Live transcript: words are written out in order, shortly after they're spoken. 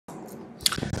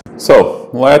So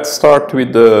let's start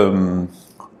with the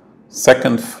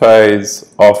second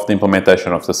phase of the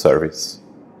implementation of the service.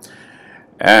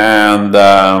 And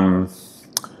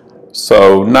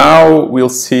so now we'll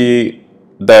see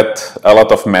that a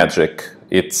lot of magic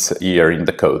it's here in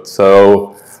the code.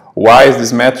 So why is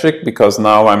this magic? Because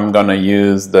now I'm going to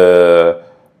use the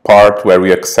part where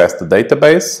we access the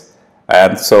database.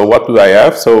 And so what do I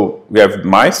have? So we have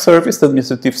my service, the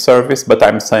administrative service, but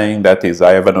I'm saying that is,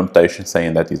 I have a notation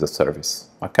saying that is a service,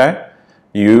 okay?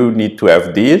 You need to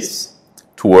have this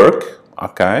to work,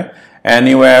 okay? And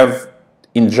you have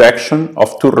injection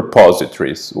of two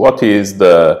repositories. What is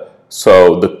the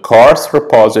course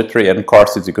repository and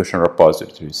course execution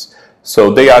repositories.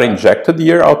 So they are injected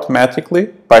here automatically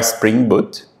by Spring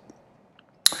Boot.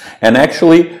 And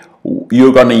actually,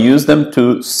 you're going to use them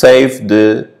to save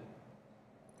the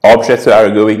objects that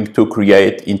are going to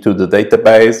create into the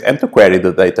database and to query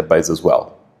the database as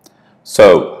well.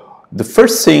 So the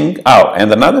first thing,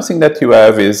 and another thing that you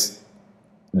have is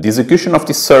the execution of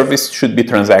this service should be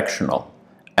transactional.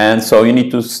 And so you need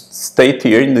to state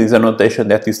here in this annotation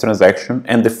that is transaction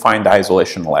and define the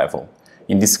isolation level.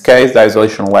 In this case, the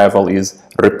isolation level is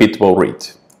repeatable read.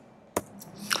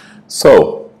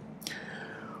 So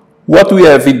what we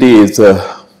have it is,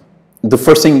 the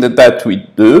first thing that we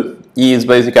do is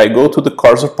basically I go to the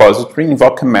course repository,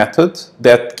 invoke a method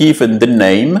that, given the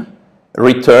name,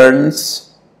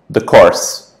 returns the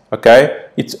course. Okay,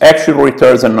 it actually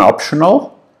returns an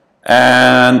optional,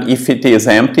 and if it is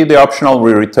empty, the optional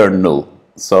will return null.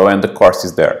 So, and the course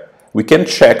is there. We can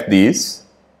check this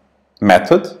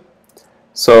method.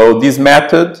 So this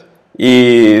method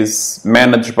is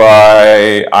managed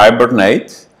by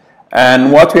Hibernate,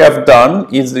 and what we have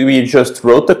done is we just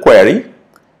wrote a query.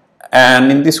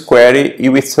 And in this query,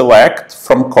 we select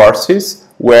from courses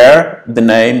where the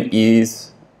name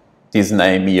is this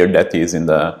name here that is in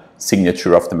the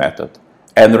signature of the method,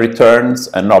 and returns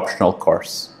an optional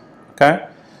course. Okay.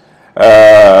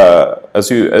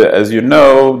 As you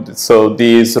know, so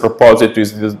these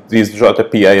repositories, these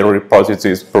JPA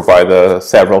repositories provide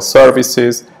several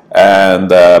services, and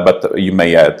but you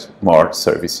may add more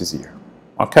services here.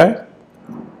 Okay.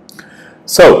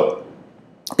 So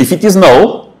if it is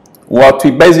null, what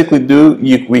we basically do,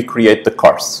 we create the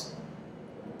course,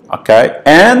 okay?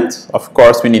 And, of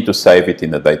course, we need to save it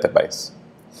in the database.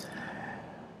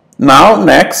 Now,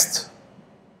 next,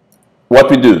 what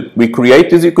we do, we create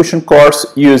the execution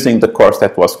course using the course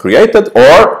that was created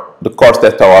or the course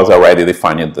that was already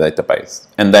defined in the database.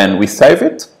 And then we save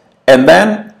it, and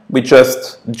then we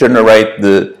just generate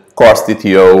the course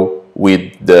DTO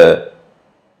with the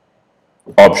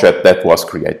object that was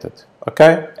created,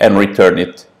 okay? And return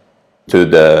it to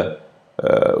the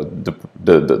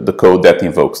code that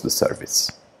invokes the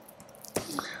service.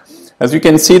 As you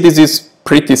can see, this is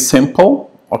pretty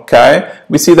simple, okay?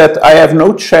 We see that I have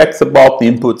no checks about the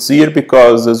inputs here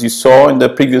because, as you saw in the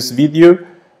previous video,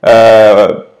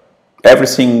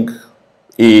 everything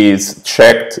is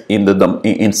checked in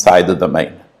inside the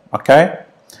domain, okay?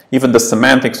 Even the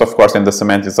semantics, of course, and the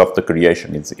semantics of the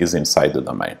creation is inside the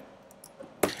domain.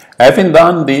 Having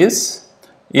done this,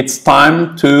 it's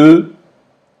time to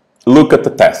look at the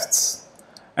tests.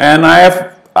 And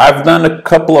I've done a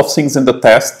couple of things in the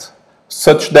test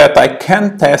such that I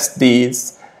can test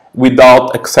these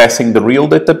without accessing the real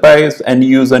database and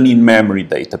use an in-memory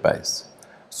database.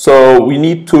 So we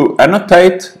need to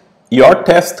annotate your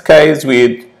test case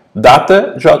with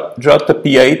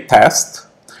data.jpa test.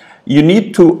 You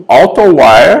need to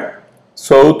auto-wire,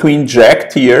 so to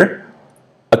inject here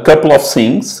a couple of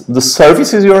things, the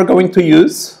services you are going to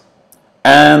use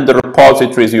and the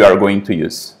repositories you are going to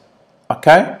use,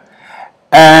 okay?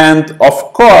 And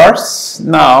of course,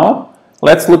 now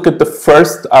let's look at the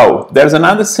first, there's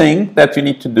another thing that you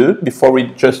need to do before we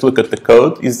just look at the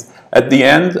code is at the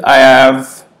end I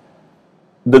have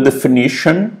the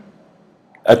definition,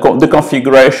 the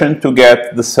configuration to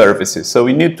get the services. So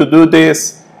we need to do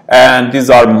this, and these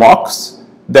are mocks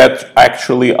that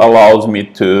actually allows me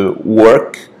to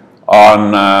work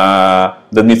on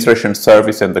the administration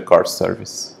service and the course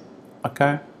service.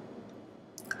 Okay.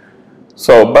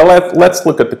 So, but let's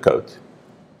look at the code.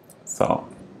 So,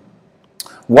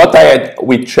 what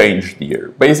we changed here.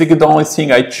 Basically, the only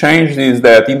thing I changed is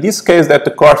that in this case that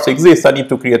the course exists, I need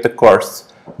to create a course.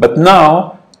 But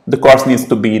now the course needs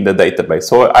to be in the database.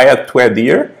 So I had to add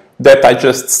here that I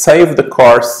just save the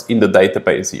course in the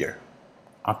database here.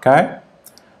 Okay.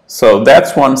 So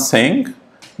that's one thing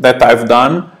that I've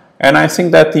done, and I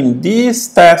think that in this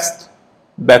test,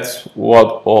 that's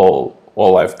what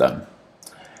all I've done.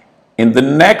 In the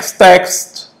next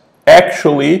text,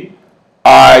 actually,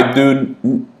 I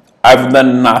I've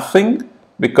done nothing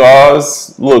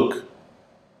because, look,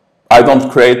 I don't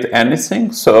create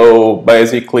anything, so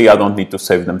basically I don't need to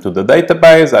save them to the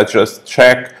database. I just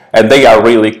check, and they are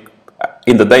really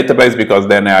in the database because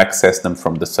then I access them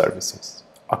from the services.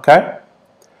 Okay?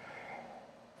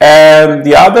 And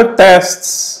the other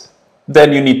tests,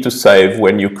 then you need to save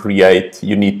when you create,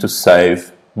 you need to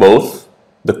save both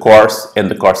the course and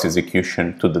the course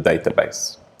execution to the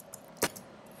database.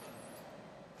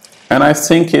 And I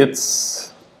think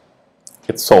it's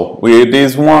all. With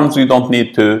these ones, you don't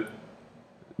need to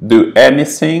do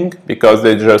anything because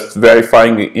they're just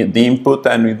verifying the input,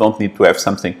 and you don't need to have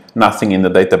nothing in the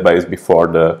database before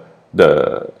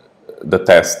the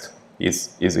test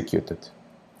is executed.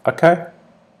 Okay?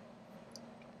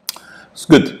 It's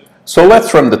good. So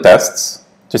let's run the tests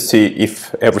to see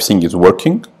if everything is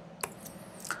working.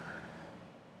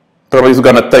 Probably it's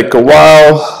gonna take a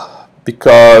while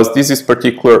because this is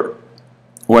particular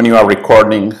when you are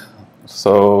recording,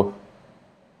 so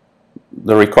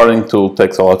the recording tool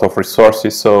takes a lot of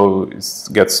resources, so it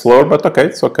gets slower, but okay,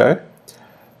 it's okay.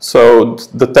 So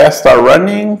the tests are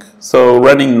running, so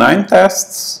running 9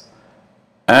 tests,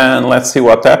 and let's see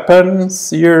what happens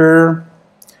here,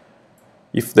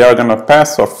 if they are gonna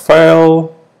pass or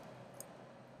fail.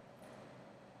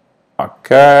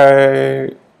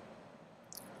 Okay.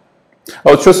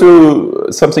 I'll show you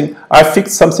something. I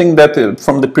fixed something that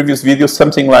from the previous video,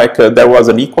 something like there was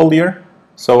an equal here.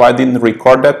 So I didn't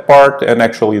record that part, and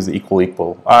actually is equal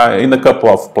in a couple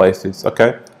of places,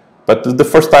 okay? But the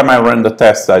first time I ran the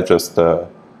test, I just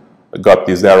got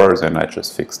these errors and I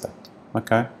just fixed that,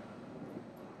 okay?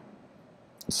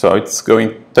 So it's going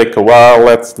to take a while.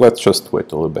 Let's just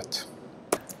wait a little bit.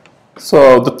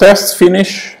 So the tests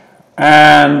finish,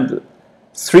 and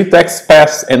 3 tests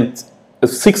passed and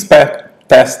 6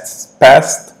 tests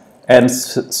passed and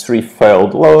 3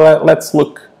 failed. Well, let's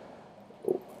look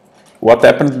what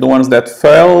happened to the ones that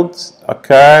failed.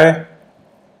 Okay.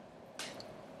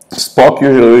 Spock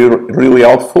usually really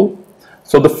helpful.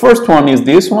 So the first one is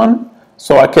this one.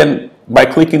 So I can, by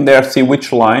clicking there, see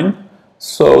which line.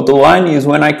 So the line is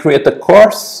when I create a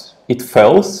course, it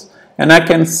fails. And I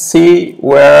can see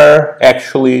where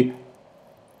actually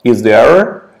is the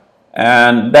error.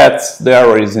 And that's the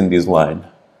error is in this line.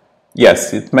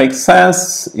 Yes, it makes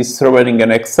sense. It's throwing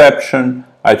an exception.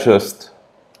 I just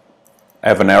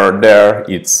have an error there.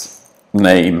 It's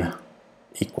name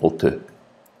equal to.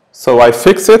 So I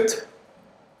fix it,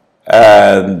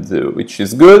 and which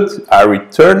is good. I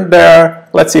return there.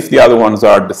 Let's see if the other ones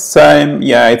are the same.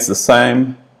 Yeah, it's the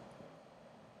same.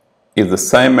 It's the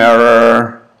same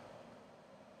error,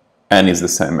 and it's the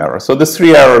same error. So the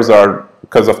 3 errors are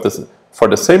because of this, for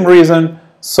the same reason.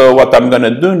 So what I'm going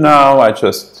to do now, I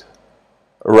just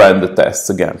run the tests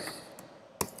again.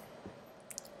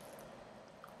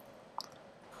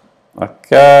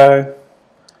 Okay,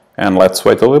 and let's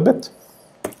wait a little bit.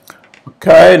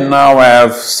 Okay, now I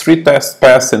have 3 tests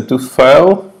passed and 2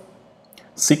 fail.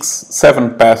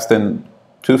 7 passed and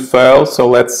 2 fail. So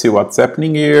let's see what's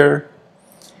happening here.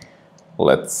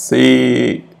 Let's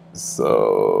see.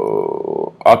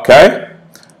 So, okay.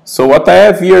 So what I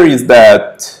have here is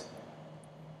that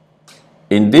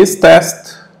in this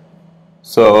test,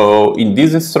 so in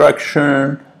this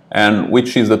instruction, and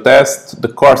which is the test, the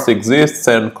course exists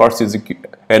and course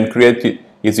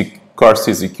course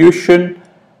execution.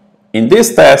 In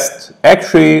this test,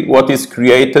 actually what is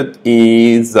created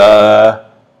is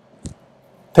a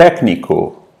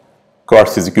technical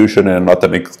course execution and not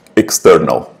an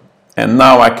external. And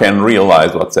now I can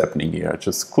realize what's happening here.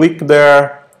 Just click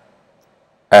there,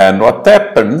 and what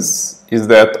happens is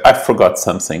that I forgot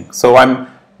something. So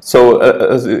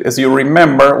as you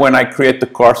remember, when I create the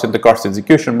course and the course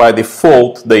execution, by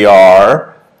default they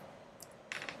are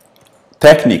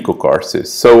technical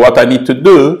courses. So what I need to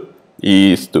do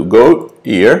is to go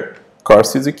here,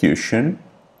 course execution,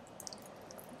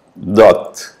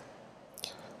 dot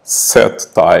set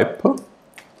type,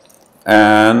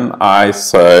 and I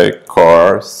say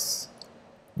course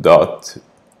dot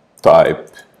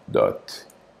type dot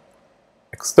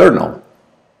external.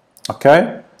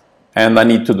 Okay? And I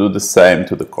need to do the same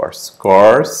to the course.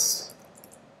 Course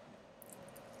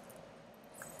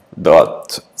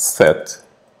dot set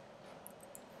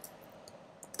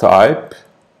type,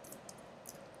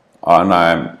 and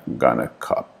I'm gonna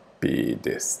copy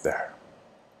this there.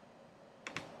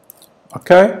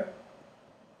 Okay,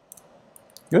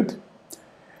 good.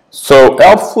 So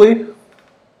hopefully,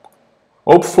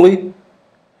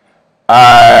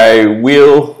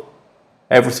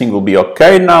 everything will be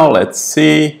okay now. Let's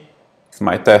see.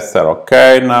 My tests are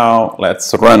okay now.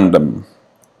 Let's run them.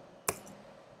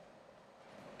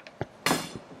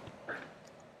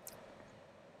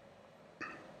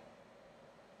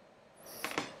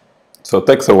 So it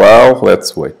takes a while,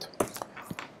 let's wait.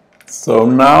 So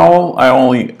now I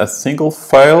only a single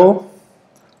file.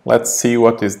 Let's see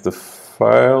what is the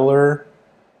failure.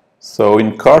 So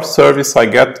in course service I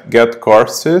get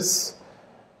courses.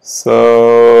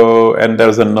 So, and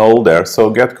there's a null there. So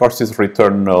get courses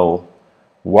return null.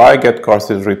 Why get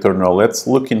courses return null? Let's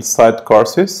look inside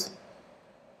courses.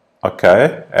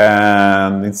 Okay,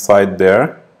 and inside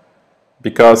there,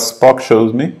 because Spock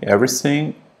shows me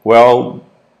everything. Well,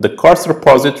 the course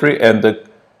repository and the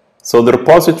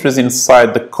repositories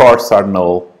inside the course are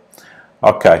null.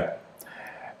 Okay,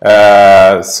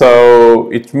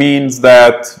 so it means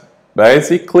that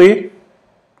basically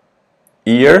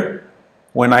here,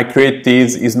 when I create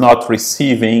these, is not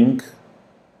receiving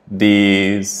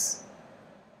these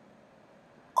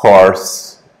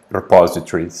course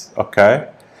repositories.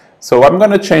 Okay, so I'm going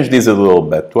to change this a little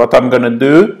bit. What I'm going to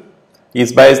do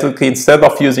is basically, instead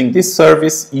of using this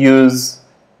service, use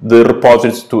the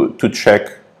repositories to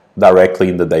check directly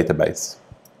in the database.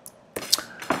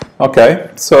 Okay,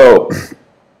 so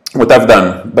what I've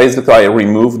done, basically I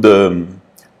removed the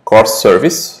course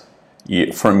service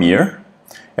from here.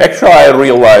 Actually, I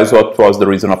realized what was the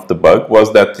reason of the bug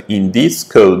was that in this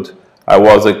code, I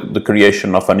was the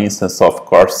creation of an instance of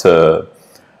course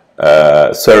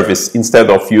service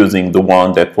instead of using the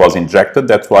one that was injected.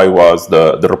 That's why was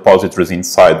the repositories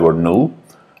inside were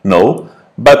null.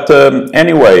 But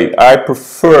anyway, I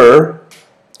prefer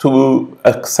to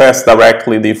access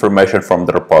directly the information from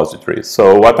the repository.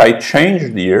 So what I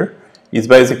changed here is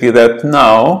basically that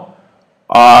now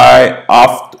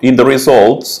in the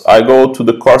results, I go to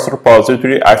the course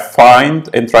repository, I find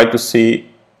and try to see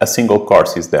a single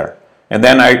course is there. And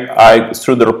then I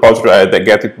through the repository, I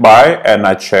get it by and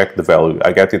I check the value.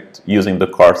 I get it using the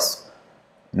course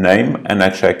name and I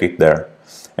check it there.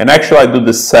 And actually I do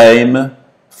the same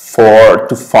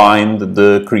to find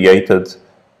the created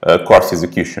course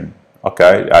execution.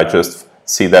 Okay, I just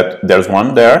see that there's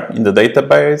one there in the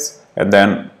database and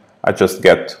then I just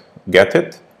get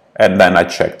it and then I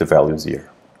check the values here.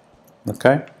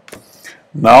 Okay,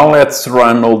 now let's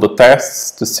run all the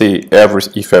tests to see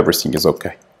if everything is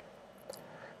okay.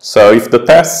 So if the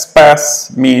tests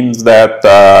pass, means that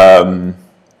the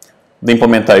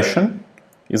implementation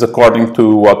is according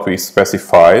to what we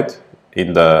specified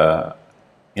in the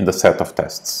set of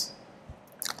tests.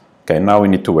 Okay, now we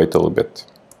need to wait a little bit.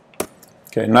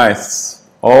 Okay, nice.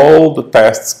 All the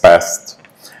tests passed.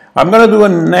 I'm going to do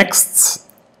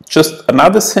just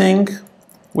another thing,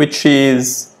 which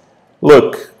is,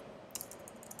 look,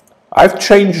 I've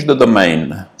changed the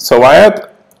domain. So I had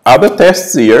other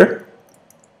tests here.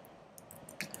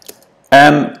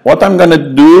 And what I'm going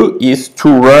to do is to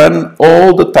run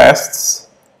all the tests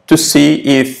to see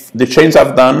if the changes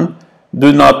I've done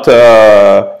do not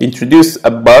introduce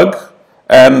a bug.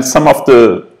 And some of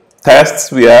the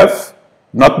tests we have,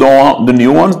 not the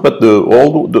new ones, but the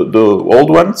old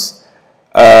ones,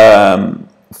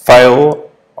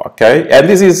 fail. Okay, and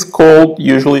this is called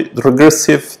usually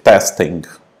regressive testing.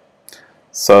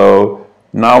 So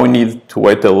now we need to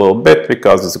wait a little bit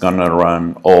because it's going to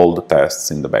run all the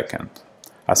tests in the backend.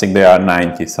 I think there are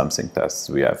 90 something tests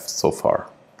we have so far.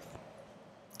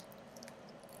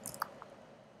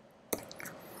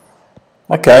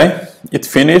 Okay, it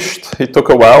finished. It took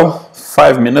a while,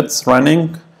 5 minutes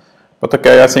running. But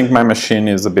okay, I think my machine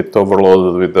is a bit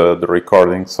overloaded with the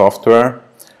recording software.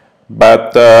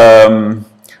 But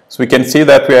so we can see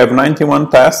that we have 91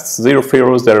 tests, 0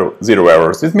 failures, 0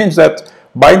 errors. It means that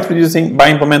by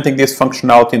implementing this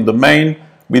functionality in the main,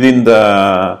 we didn't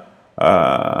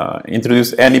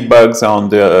introduce any bugs on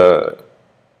the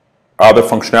other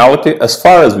functionality, as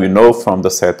far as we know from the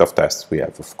set of tests we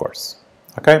have, of course.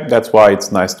 Okay, that's why it's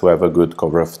nice to have a good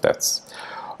cover of tests.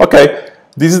 Okay,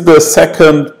 this is the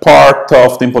second part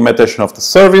of the implementation of the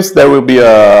service. There will be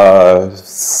a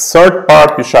third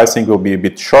part, which I think will be a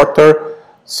bit shorter.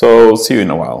 So see you in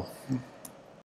a while.